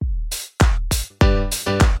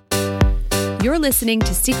You're listening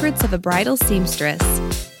to Secrets of a Bridal Seamstress.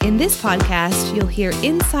 In this podcast, you'll hear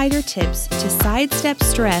insider tips to sidestep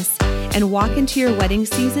stress and walk into your wedding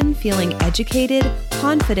season feeling educated,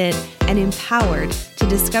 confident, and empowered to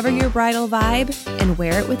discover your bridal vibe and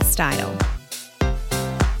wear it with style.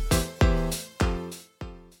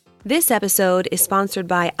 This episode is sponsored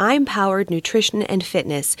by I'm Powered Nutrition and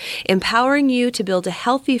Fitness, empowering you to build a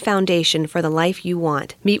healthy foundation for the life you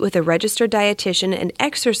want. Meet with a registered dietitian and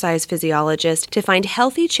exercise physiologist to find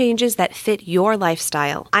healthy changes that fit your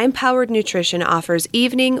lifestyle. I'm Powered Nutrition offers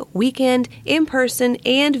evening, weekend, in-person,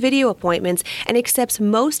 and video appointments and accepts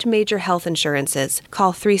most major health insurances.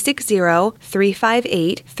 Call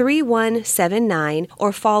 360-358-3179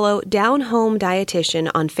 or follow Down Home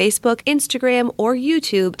Dietitian on Facebook, Instagram, or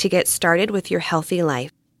YouTube to get started with your healthy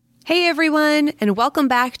life. Hey everyone, and welcome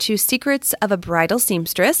back to Secrets of a Bridal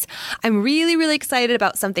Seamstress. I'm really excited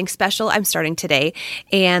about something special I'm starting today,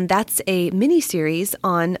 and that's a mini-series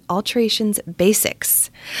on alterations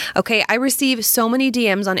basics. Okay, I receive so many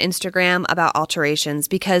DMs on Instagram about alterations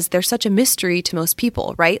because they're such a mystery to most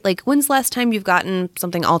people, right? Like, when's the last time you've gotten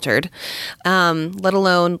something altered? Let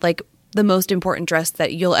alone like the most important dress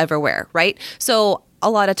that you'll ever wear, right? So a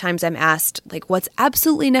lot of times I'm asked, like, what's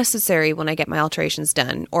absolutely necessary when I get my alterations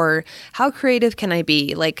done? Or how creative can I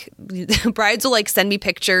be? Like, brides will send me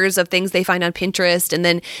pictures of things they find on Pinterest and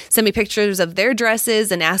then send me pictures of their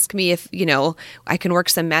dresses and ask me if, I can work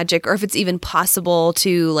some magic or if it's even possible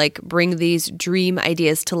to bring these dream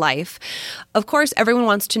ideas to life. Of course, everyone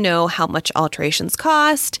wants to know how much alterations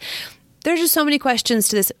cost. There's just so many questions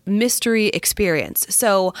to this mystery experience.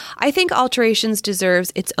 So I think Alterations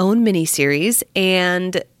deserves its own mini-series,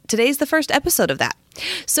 and today's the first episode of that.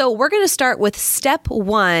 So we're going to start with step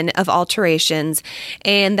 1 of alterations,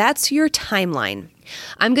 and that's your timeline.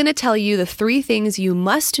 I'm going to tell you the 3 things you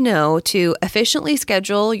must know to efficiently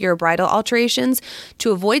schedule your bridal alterations,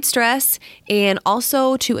 to avoid stress, and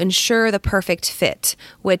also to ensure the perfect fit,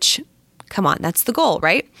 which, come on, that's the goal,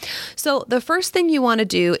 right? So the first thing you want to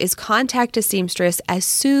do is contact a seamstress as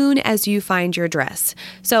soon as you find your dress.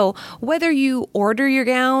 So whether you order your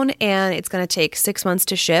gown and it's going to take 6 months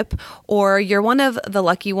to ship, or you're one of the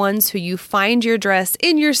lucky ones who you find your dress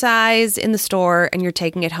in your size in the store and you're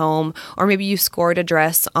taking it home, or maybe you scored a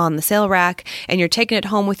dress on the sale rack and you're taking it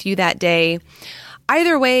home with you that day.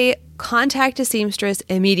 Either way, contact a seamstress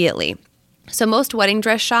immediately. So most wedding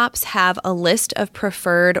dress shops have a list of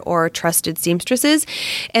preferred or trusted seamstresses,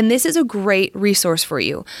 and this is a great resource for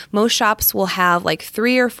you. Most shops will have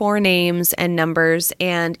 3 or 4 names and numbers,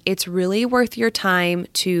 and it's really worth your time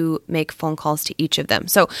to make phone calls to each of them.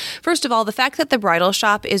 So first of all, the fact that the bridal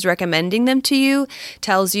shop is recommending them to you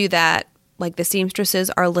tells you that the seamstresses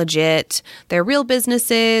are legit, they're real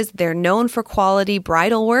businesses, they're known for quality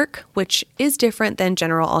bridal work, which is different than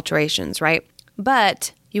general alterations, right?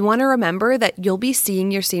 But you want to remember that you'll be seeing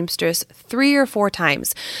your seamstress 3 or 4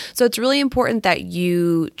 times. So it's really important that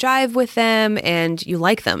you jive with them and you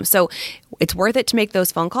like them. So it's worth it to make those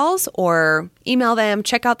phone calls or email them,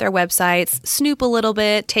 check out their websites, snoop a little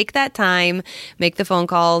bit, take that time, make the phone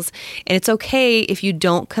calls. And it's okay if you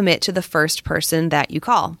don't commit to the first person that you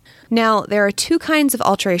call. Now, there are 2 kinds of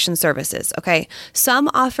alteration services, okay? Some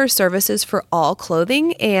offer services for all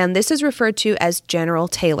clothing, and this is referred to as general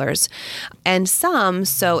tailors. And some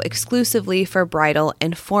sew exclusively for bridal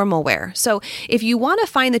and formal wear. So if you want to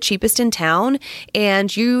find the cheapest in town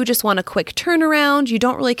and you just want a quick turnaround, you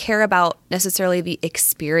don't really care about necessarily the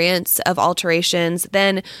experience of alterations,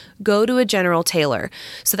 then go to a general tailor.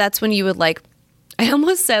 So that's when you would I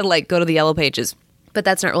almost said go to the yellow pages, but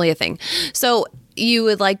that's not really a thing. So you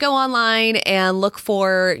would go online and look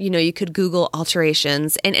for, you could Google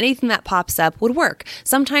alterations and anything that pops up would work.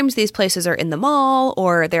 Sometimes these places are in the mall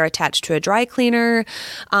or they're attached to a dry cleaner.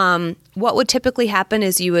 What would typically happen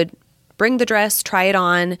is you would bring the dress, try it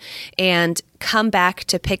on, and come back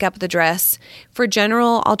to pick up the dress. For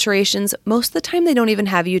general alterations, most of the time they don't even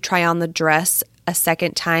have you try on the dress a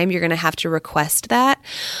second time. You're going to have to request that.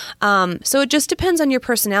 So it just depends on your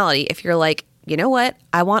personality. If you're you know what,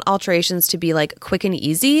 I want alterations to be quick and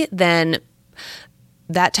easy, then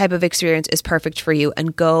that type of experience is perfect for you,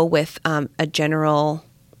 and go with a general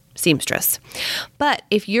seamstress. But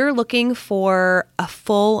if you're looking for a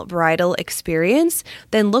full bridal experience,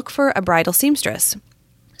 then look for a bridal seamstress.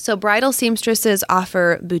 So bridal seamstresses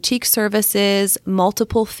offer boutique services,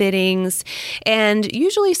 multiple fittings, and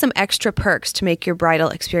usually some extra perks to make your bridal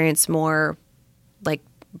experience more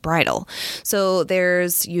bridal. So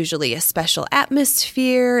there's usually a special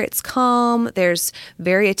atmosphere, it's calm, there's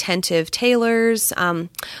very attentive tailors,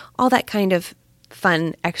 all that kind of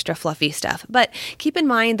fun, extra fluffy stuff. But keep in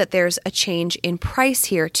mind that there's a change in price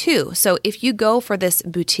here too. So if you go for this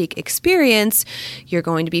boutique experience, you're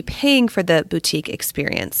going to be paying for the boutique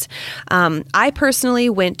experience. I personally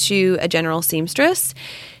went to a general seamstress,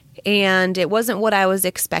 and it wasn't what I was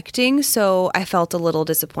expecting, so I felt a little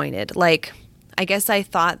disappointed. Like, I guess I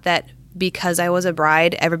thought that because I was a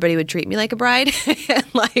bride, everybody would treat me like a bride and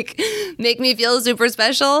like make me feel super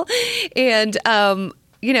special. And,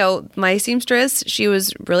 my seamstress, she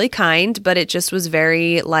was really kind, but it just was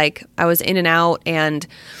very like I was in and out, and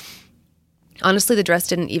honestly, the dress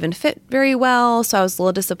didn't even fit very well, so I was a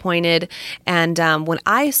little disappointed. And when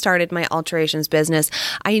I started my alterations business,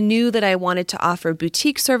 I knew that I wanted to offer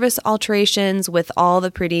boutique service alterations with all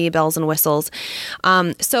the pretty bells and whistles.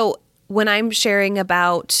 So when I'm sharing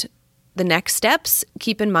about the next steps,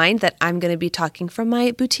 keep in mind that I'm going to be talking from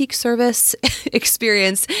my boutique service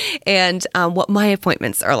experience and what my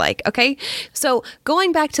appointments are like, okay? So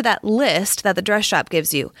going back to that list that the dress shop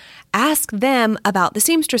gives you, ask them about the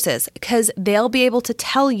seamstresses because they'll be able to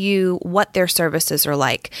tell you what their services are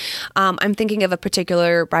like. I'm thinking of a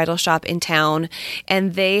particular bridal shop in town,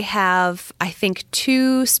 and they have, I think,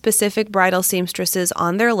 2 specific bridal seamstresses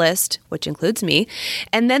on their list, which includes me,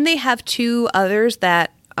 and then they have 2 others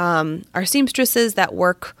that are seamstresses that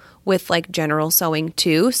work with like general sewing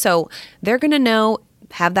too. So they're going to know,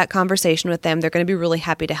 have that conversation with them. They're going to be really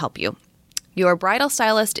happy to help you. Your bridal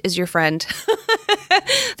stylist is your friend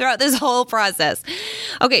throughout this whole process.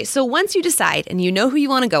 Okay, so once you decide and you know who you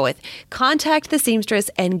want to go with, contact the seamstress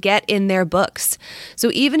and get in their books. So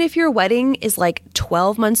even if your wedding is like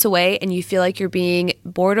 12 months away and you feel like you're being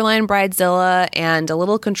borderline bridezilla and a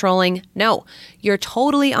little controlling, no, you're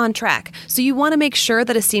totally on track. So you want to make sure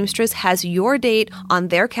that a seamstress has your date on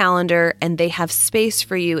their calendar and they have space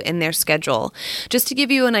for you in their schedule. Just to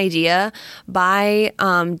give you an idea, by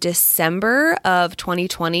December of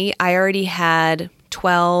 2020, I already had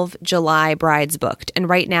 12 July brides booked. And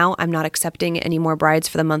right now, I'm not accepting any more brides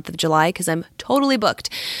for the month of July because I'm totally booked.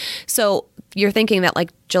 So you're thinking that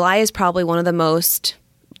like July is probably one of the most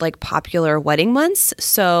like popular wedding months.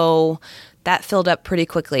 So that filled up pretty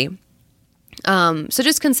quickly. So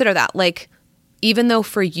just consider that. Like, even though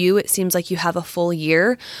for you it seems like you have a full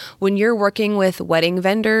year, when you're working with wedding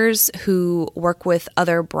vendors who work with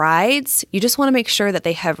other brides, you just want to make sure that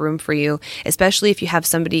they have room for you, especially if you have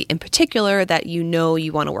somebody in particular that you know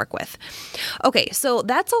you want to work with. Okay, so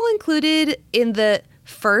that's all included in the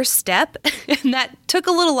first step, and that took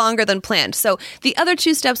a little longer than planned. So the other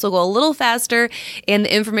 2 steps will go a little faster, and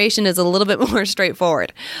the information is a little bit more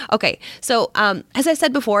straightforward. Okay, so as I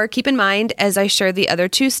said before, keep in mind as I share the other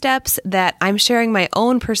 2 steps that I'm sharing my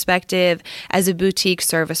own perspective as a boutique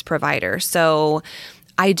service provider. So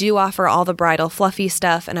I do offer all the bridal fluffy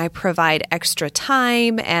stuff, and I provide extra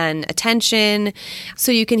time and attention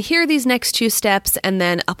so you can hear these next 2 steps and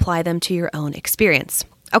then apply them to your own experience.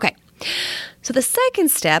 Okay. So the second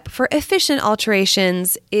step for efficient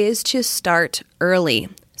alterations is to start early.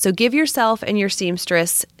 So give yourself and your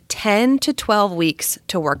seamstress 10 to 12 weeks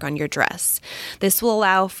to work on your dress. This will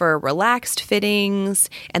allow for relaxed fittings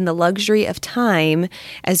and the luxury of time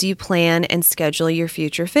as you plan and schedule your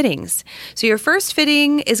future fittings. So your first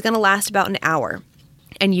fitting is going to last about an hour.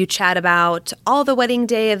 And you chat about all the wedding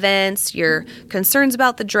day events, your concerns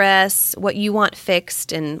about the dress, what you want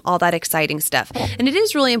fixed, and all that exciting stuff. And it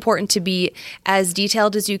is really important to be as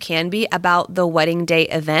detailed as you can be about the wedding day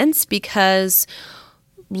events because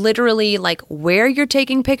literally like where you're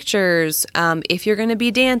taking pictures, if you're going to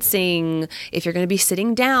be dancing, if you're going to be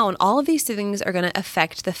sitting down, all of these things are going to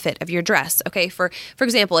affect the fit of your dress. Okay, for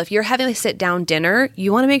example, if you're having a sit-down dinner,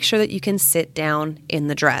 you want to make sure that you can sit down in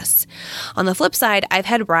the dress. On the flip side, I've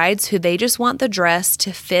had brides who they just want the dress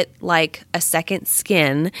to fit like a second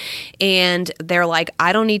skin, and they're like,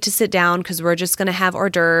 I don't need to sit down because we're just going to have hors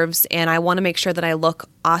d'oeuvres, and I want to make sure that I look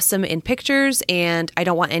awesome in pictures, and I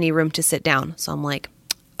don't want any room to sit down. So I'm like,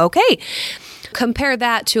 okay. Compare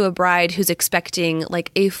that to a bride who's expecting like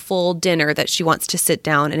a full dinner that she wants to sit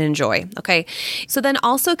down and enjoy. Okay. So then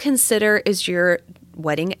also consider, is your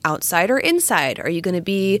wedding outside or inside? Are you going to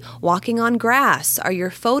be walking on grass? Are your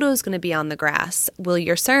photos going to be on the grass? Will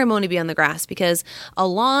your ceremony be on the grass? Because a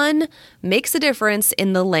lawn makes a difference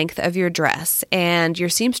in the length of your dress, and your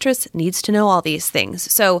seamstress needs to know all these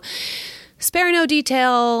things. So spare no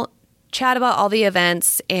detail, chat about all the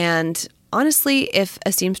events, and honestly, if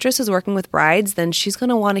a seamstress is working with brides, then she's going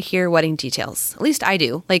to want to hear wedding details. At least I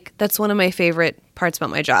do. Like, that's one of my favorite parts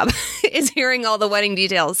about my job is hearing all the wedding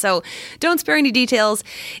details. So don't spare any details.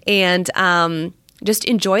 And just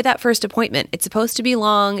enjoy that first appointment. It's supposed to be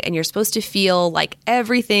long and you're supposed to feel like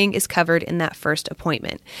everything is covered in that first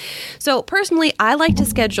appointment. So personally, I like to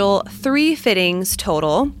schedule 3 fittings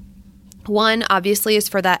total. One, obviously, is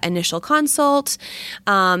for that initial consult,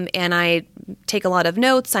 and I take a lot of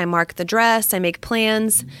notes, I mark the dress, I make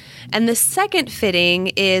plans. And the second fitting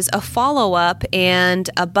is a follow-up and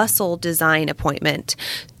a bustle design appointment.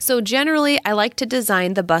 So generally, I like to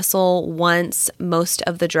design the bustle once most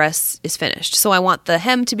of the dress is finished. So I want the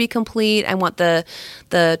hem to be complete, I want the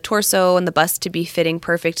torso and the bust to be fitting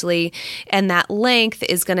perfectly, and that length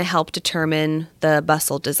is going to help determine the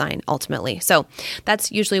bustle design ultimately. So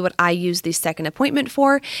that's usually what I use the second appointment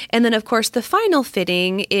for. And then, of course, the final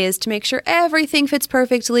fitting is to make sure everything fits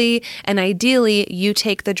perfectly, and ideally, you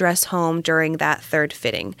take the dress home during that third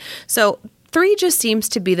fitting. So 3 just seems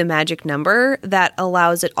to be the magic number that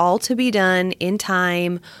allows it all to be done in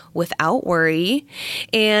time without worry.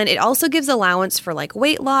 And it also gives allowance for like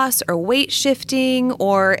weight loss or weight shifting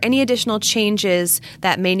or any additional changes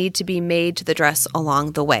that may need to be made to the dress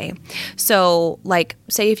along the way. So like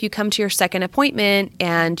say if you come to your second appointment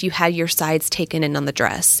and you had your sides taken in on the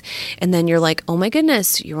dress, and then you're like, oh my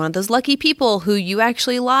goodness, you're one of those lucky people who you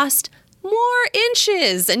actually lost more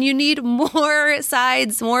inches and you need more of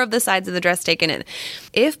the sides of the dress taken in.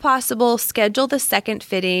 If possible, schedule the second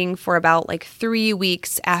fitting for about like 3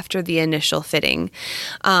 weeks after the initial fitting.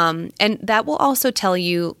 And that will also tell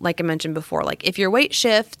you, like I mentioned before, like if your weight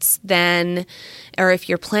shifts, then, or if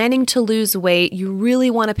you're planning to lose weight, you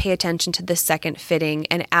really want to pay attention to the second fitting.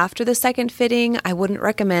 And after the second fitting, I wouldn't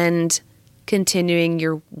recommend continuing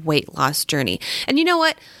your weight loss journey. And you know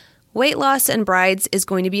what? Weight loss and brides is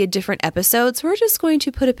going to be a different episode, so we're just going to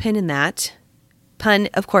put a pin in that. Pun,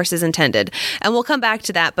 of course, is intended. And we'll come back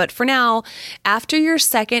to that. But for now, after your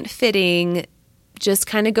second fitting, just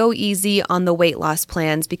kind of go easy on the weight loss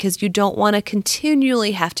plans because you don't want to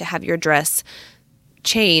continually have to have your dress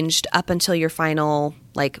changed up until your final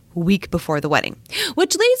week before the wedding.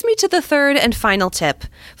 Which leads me to the third and final tip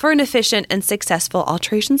for an efficient and successful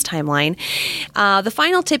alterations timeline. The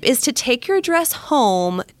final tip is to take your dress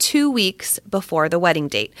home 2 weeks before the wedding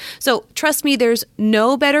date. So trust me, there's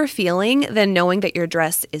no better feeling than knowing that your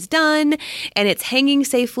dress is done and it's hanging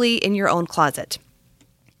safely in your own closet.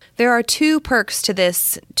 There are 2 perks to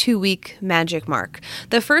this 2-week magic mark.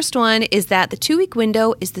 The first one is that the 2-week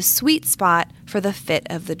window is the sweet spot for the fit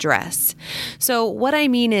of the dress. So what I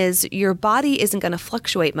mean is your body isn't going to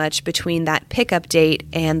fluctuate much between that pickup date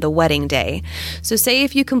and the wedding day. So say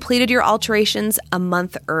if you completed your alterations a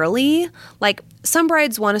month early, like some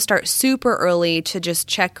brides want to start super early to just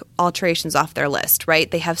check alterations off their list, right?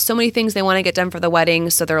 They have so many things they want to get done for the wedding.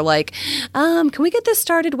 So they're like, can we get this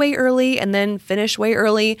started way early and then finish way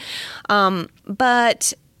early?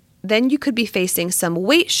 But then you could be facing some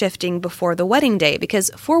weight shifting before the wedding day because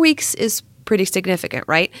 4 weeks is pretty significant,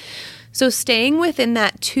 right? So staying within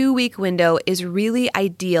that 2-week window is really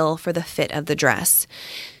ideal for the fit of the dress.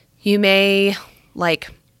 You may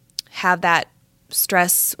have that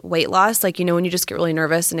stress weight loss, when you just get really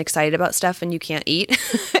nervous and excited about stuff and you can't eat.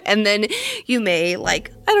 And then you may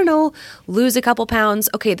lose a couple pounds.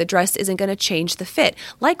 Okay, the dress isn't going to change the fit.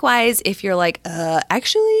 Likewise, if you're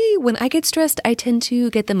actually, when I get stressed, I tend to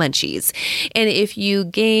get the munchies. And if you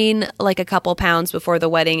gain a couple pounds before the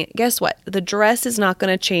wedding, guess what? The dress is not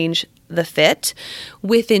going to change the fit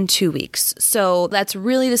within 2 weeks. So that's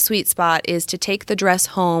really the sweet spot, is to take the dress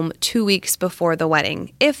home 2 weeks before the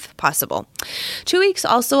wedding, if possible. 2 weeks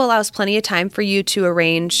also allows plenty of time for you to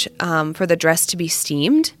arrange for the dress to be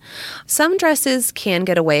steamed. Some dresses can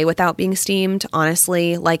get away without being steamed,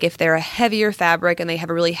 honestly, if they're a heavier fabric and they have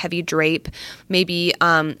a really heavy drape. Maybe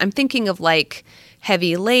I'm thinking of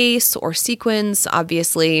heavy lace or sequins,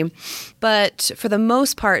 obviously. But for the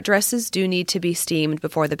most part, dresses do need to be steamed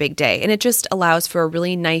before the big day, and it just allows for a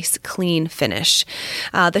really nice, clean finish.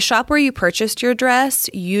 The shop where you purchased your dress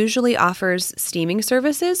usually offers steaming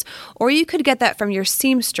services, or you could get that from your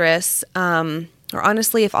seamstress, or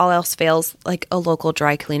honestly, if all else fails, a local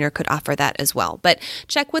dry cleaner could offer that as well. But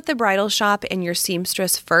check with the bridal shop and your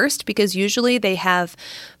seamstress first, because usually they have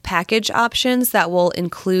package options that will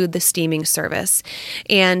include the steaming service.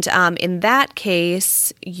 And in that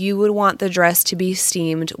case, you would want the dress to be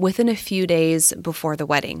steamed within a few days before the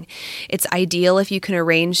wedding. It's ideal if you can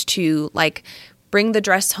arrange to bring the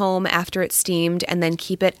dress home after it's steamed and then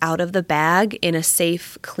keep it out of the bag in a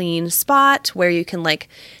safe, clean spot where you can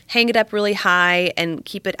hang it up really high and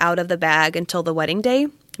keep it out of the bag until the wedding day.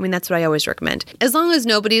 I mean, that's what I always recommend. As long as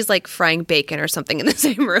nobody's like frying bacon or something in the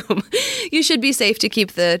same room, you should be safe to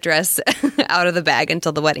keep the dress out of the bag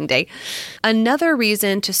until the wedding day. Another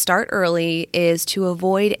reason to start early is to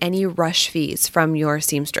avoid any rush fees from your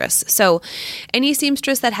seamstress. So any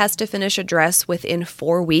seamstress that has to finish a dress within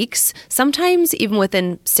 4 weeks, sometimes even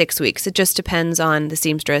within 6 weeks, it just depends on the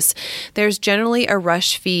seamstress, there's generally a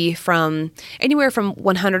rush fee from anywhere from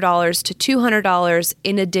 $100 to $200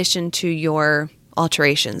 in addition to your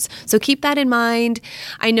alterations. So keep that in mind.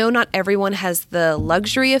 I know not everyone has the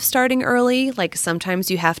luxury of starting early. Like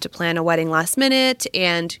sometimes you have to plan a wedding last minute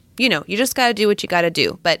and you just got to do what you got to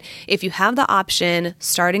do. But if you have the option,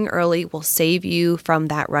 starting early will save you from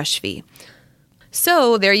that rush fee.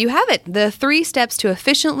 So there you have it, the 3 steps to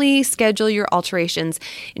efficiently schedule your alterations,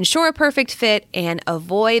 ensure a perfect fit, and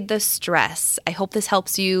avoid the stress. I hope this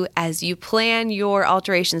helps you as you plan your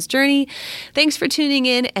alterations journey. Thanks for tuning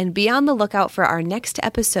in, and be on the lookout for our next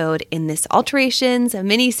episode in this Alterations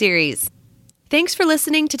Mini-Series. Thanks for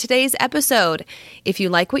listening to today's episode. If you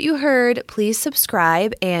like what you heard, please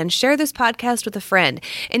subscribe and share this podcast with a friend.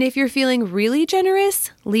 And if you're feeling really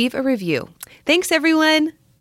generous, leave a review. Thanks, everyone.